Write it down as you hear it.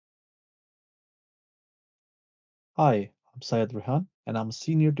Hi, I'm Syed Rehan, and I'm a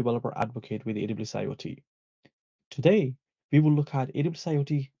Senior Developer Advocate with AWS IoT. Today, we will look at AWS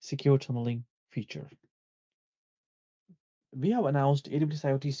IoT Secure Tunneling feature. We have announced AWS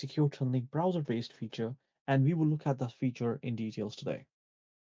IoT Secure Tunneling browser-based feature, and we will look at that feature in details today.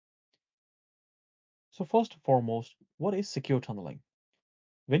 So first and foremost, what is secure tunneling?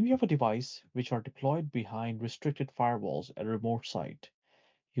 When we have a device which are deployed behind restricted firewalls at a remote site,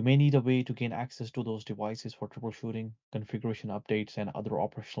 you may need a way to gain access to those devices for troubleshooting, configuration updates, and other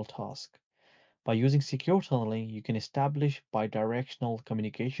operational tasks. By using secure tunneling, you can establish bidirectional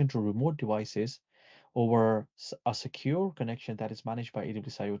communication to remote devices over a secure connection that is managed by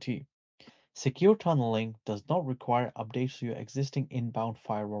AWS IoT. Secure tunneling does not require updates to your existing inbound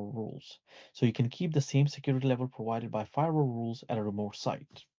firewall rules, so you can keep the same security level provided by firewall rules at a remote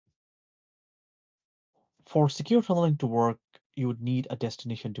site. For secure tunneling to work, you would need a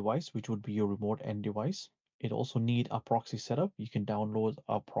destination device, which would be your remote end device. It also need a proxy setup. You can download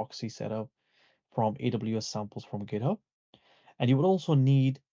a proxy setup from AWS samples from GitHub. And you would also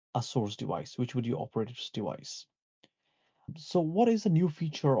need a source device, which would be your operator's device. So what is the new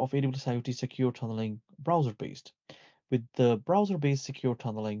feature of AWS IoT Secure Tunneling browser-based? With the browser-based secure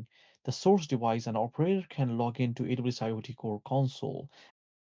tunneling, the source device and operator can log into AWS IoT Core Console.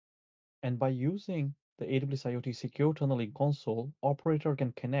 And by using the AWS IoT Secure Tunneling Console, operator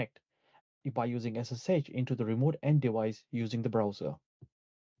can connect by using SSH into the remote end device using the browser.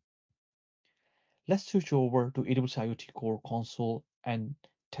 Let's switch over to AWS IoT Core Console and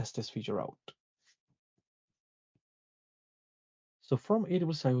test this feature out. So from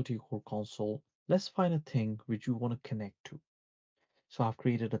AWS IoT Core Console, let's find a thing which you want to connect to. So I've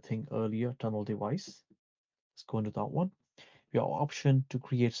created a thing earlier, tunnel device. Let's go into that one. We have option to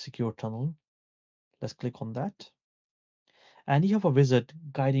create secure tunnel. Let's click on that. And you have a wizard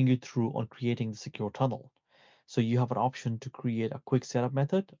guiding you through on creating the secure tunnel. So you have an option to create a quick setup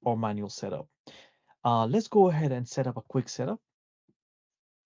method or manual setup. Let's go ahead and set up a quick setup,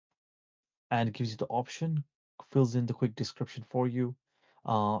 and it gives you the option, fills in the quick description for you,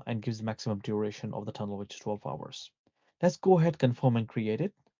 and gives the maximum duration of the tunnel, which is 12 hours. Let's go ahead, confirm and create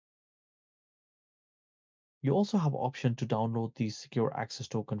it. You also have option to download the secure access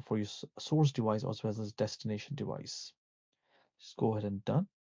token for your source device as well as destination device. Just go ahead and done.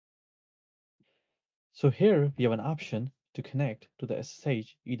 So here we have an option to connect to the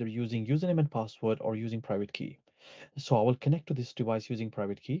SSH either using username and password or using private key. So I will connect to this device using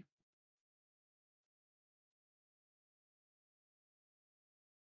private key.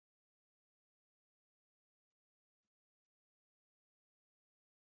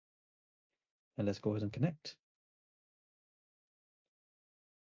 And let's go ahead and connect.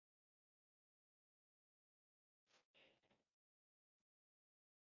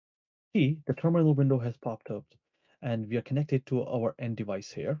 See, the terminal window has popped up and we are connected to our end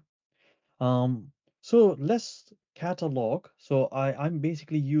device here. Um, so let's catalog. So I'm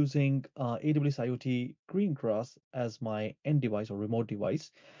basically using AWS IoT Greengrass as my end device or remote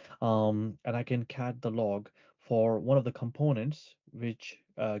device. And I can cat the log for one of the components which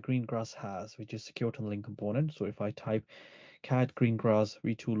Greengrass has, which is secure tunneling component. So if I type cat greengrass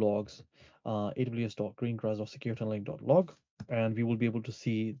v2 logs aws.greengrass.securetunneling.log, and we will be able to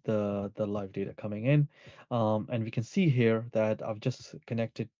see the live data coming in, and we can see here that I've just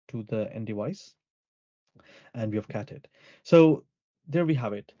connected to the end device and we have catted. So there we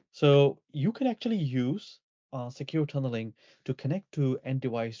have it. So you can actually use secure tunneling to connect to end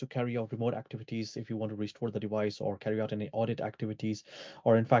device to carry out remote activities if you want to restore the device or carry out any audit activities,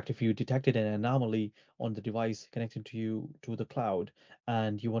 or in fact, if you detected an anomaly on the device connecting to you to the cloud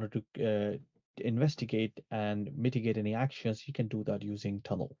and you wanted to investigate and mitigate any actions, you can do that using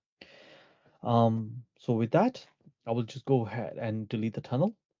tunnel. So with that, I will just go ahead and delete the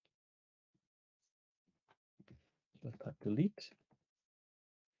tunnel. Let that delete.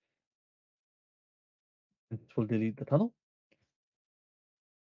 And this will delete the tunnel.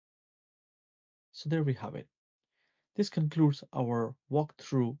 So there we have it. This concludes our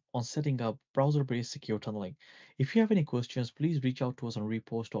walkthrough on setting up browser-based secure tunneling. If you have any questions, please reach out to us on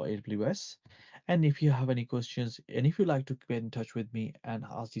repost or AWS. And if you have any questions, and if you'd like to get in touch with me and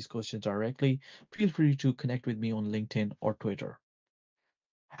ask these questions directly, feel free to connect with me on LinkedIn or Twitter.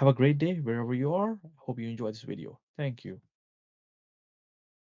 Have a great day wherever you are. Hope you enjoyed this video. Thank you.